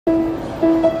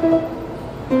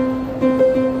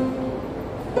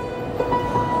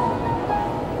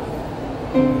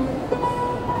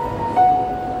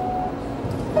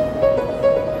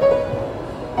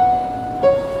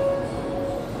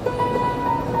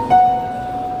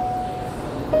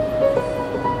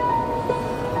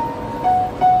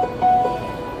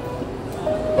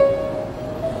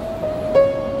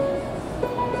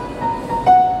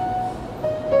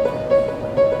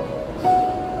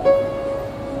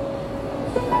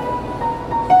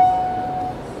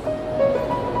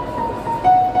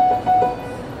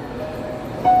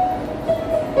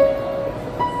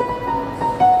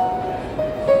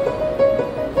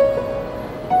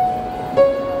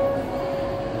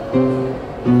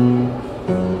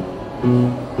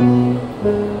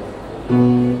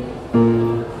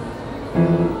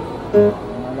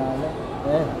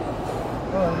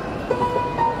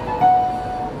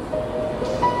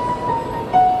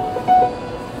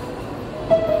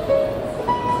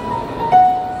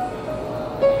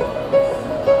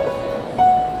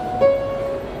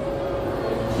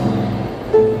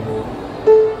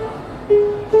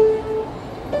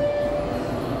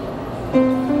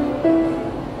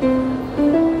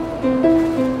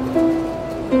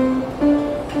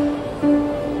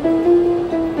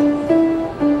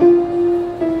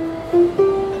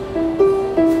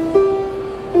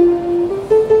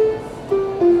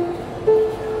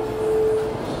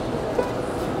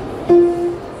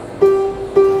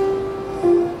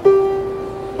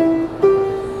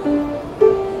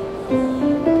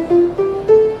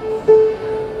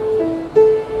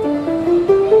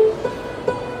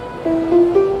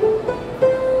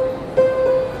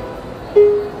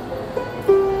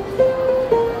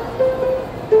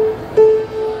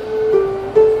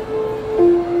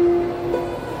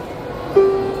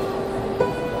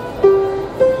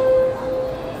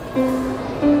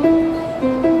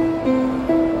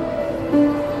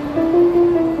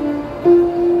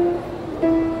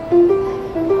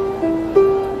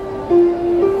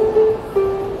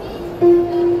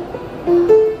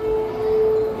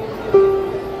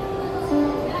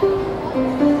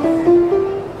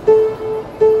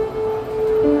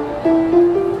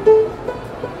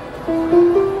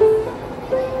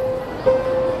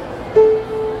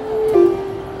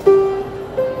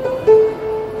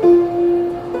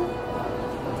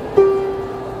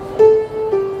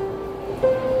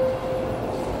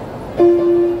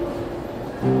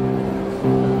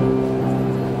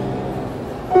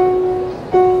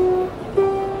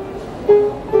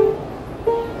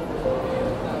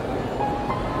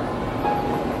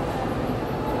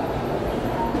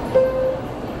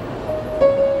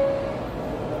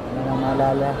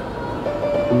Alala.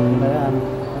 Ayan.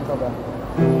 Ano ka ba?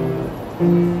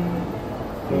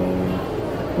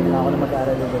 Wala ako na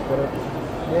mag-aaral dito. Pero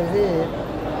that's it.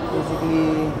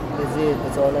 Basically, that's it.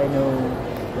 That's all I know.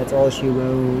 That's all she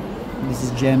wrote. This is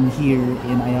Jem Here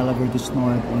in Ayala Vertus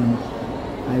North, and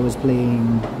I was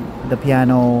playing the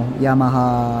piano,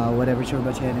 Yamaha, whatever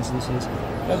Chorbachenes this is.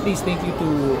 But please thank you to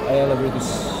Ayala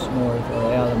Vertus North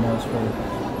or Ayala Malls for,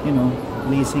 you know,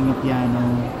 placing a piano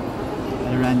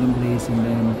at a random place and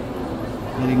then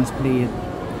letting us play it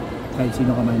kahit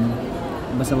sino ka man.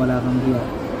 Basta wala kang hiya,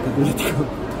 katulad ko.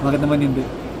 Bakit naman hindi?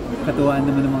 Katuwaan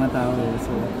naman ng mga tao.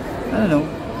 So, I don't know.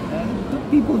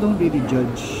 People don't really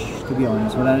judge, to be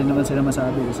honest. Wala rin naman sila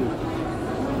masabi kasi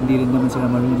hindi rin naman sila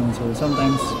marunong. So,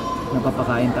 sometimes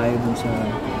napapakain tayo dun sa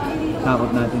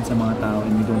takot natin sa mga tao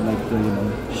and we don't like to, you know,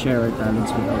 share our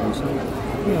talents with others. So,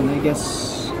 yun, I guess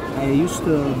I used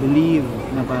to believe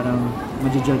na parang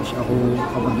ma-judge ako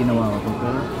kapag ginawa ko to.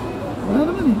 Pero wala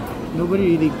naman eh.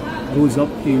 Nobody really goes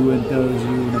up to you and tells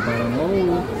you na parang, oh,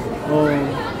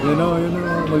 you know,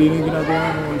 mali na yung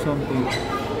ginagawa mo or something.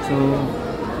 So,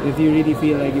 if you really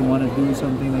feel like you want to do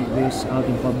something like this out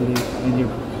in public and you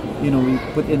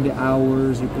put in the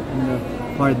hours, you put in the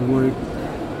hard work,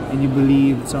 and you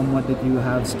believe somewhat that you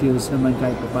have skills naman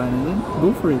kahit paano, then go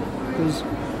for it. Because,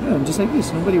 yeah, just like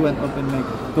this, nobody went up and like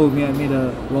told me I made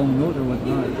a wrong note or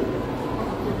whatnot.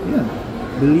 Yeah,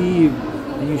 believe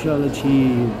and you shall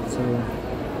achieve. So,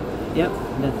 yep,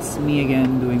 that's me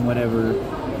again doing whatever.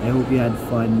 I hope you had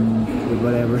fun with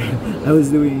whatever I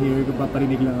was doing here.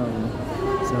 Paparinig lang ako.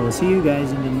 So, see you guys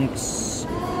in the next,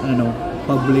 I don't know,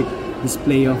 public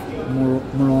display of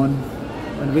moron.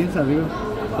 Ano ba yun sabi ko?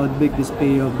 Public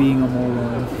display of being a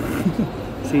moron.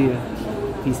 See ya.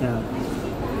 Peace out.